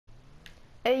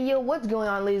Hey yo, what's going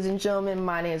on, ladies and gentlemen?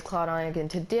 My name is Cloud9, and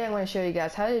today I'm going to show you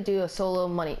guys how to do a solo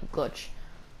money glitch.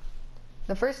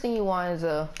 The first thing you want is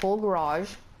a full garage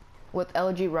with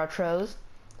LG retros.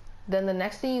 Then the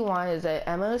next thing you want is a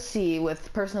MOC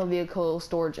with personal vehicle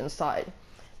storage inside.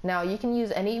 Now you can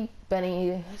use any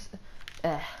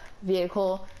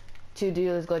vehicle to do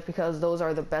this glitch because those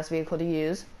are the best vehicle to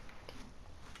use.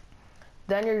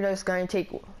 Then you're just going to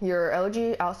take your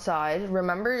LG outside.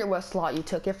 Remember what slot you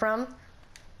took it from.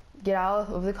 Get out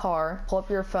of the car, pull up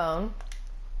your phone,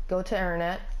 go to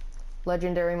internet,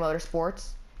 Legendary Motorsports,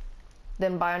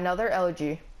 then buy another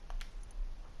LG.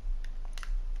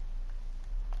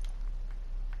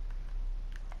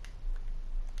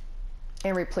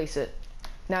 And replace it.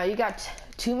 Now you got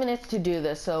 2 minutes to do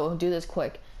this, so do this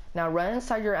quick. Now run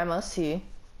inside your MOC.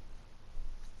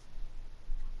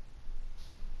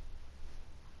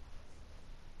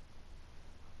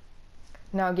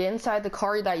 Now get inside the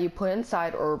car that you put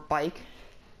inside or bike.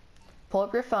 Pull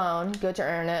up your phone, go to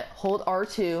internet, hold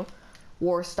R2,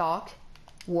 Warstock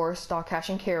cash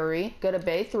and carry, go to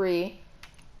bay 3,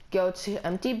 go to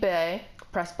empty bay,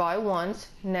 press buy once.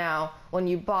 Now when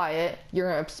you buy it,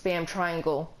 you're gonna spam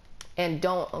triangle and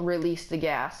don't release the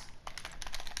gas.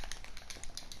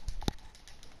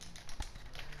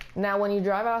 Now when you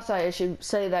drive outside, it should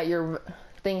say that your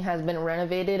thing has been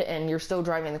renovated and you're still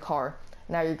driving the car.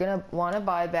 Now you're gonna want to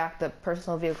buy back the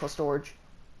personal vehicle storage.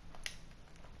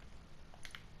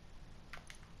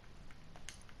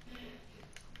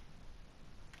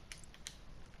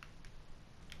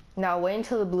 Now wait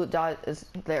until the blue dot is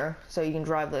there so you can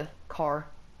drive the car.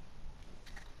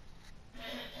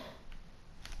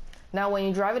 Now when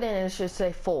you drive it in, it should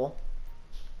say full.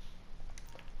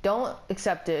 Don't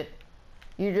accept it.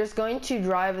 You're just going to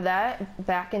drive that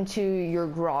back into your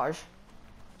garage.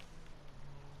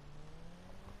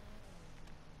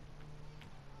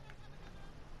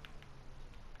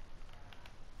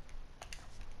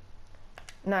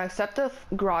 Now accept the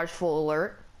garage full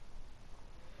alert.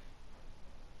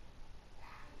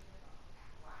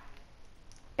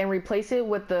 And replace it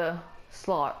with the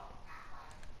slot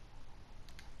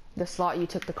you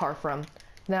took the car from.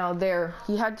 Now there,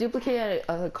 you have duplicated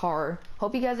a car.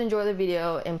 Hope you guys enjoy the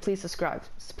video and please subscribe.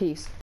 Peace.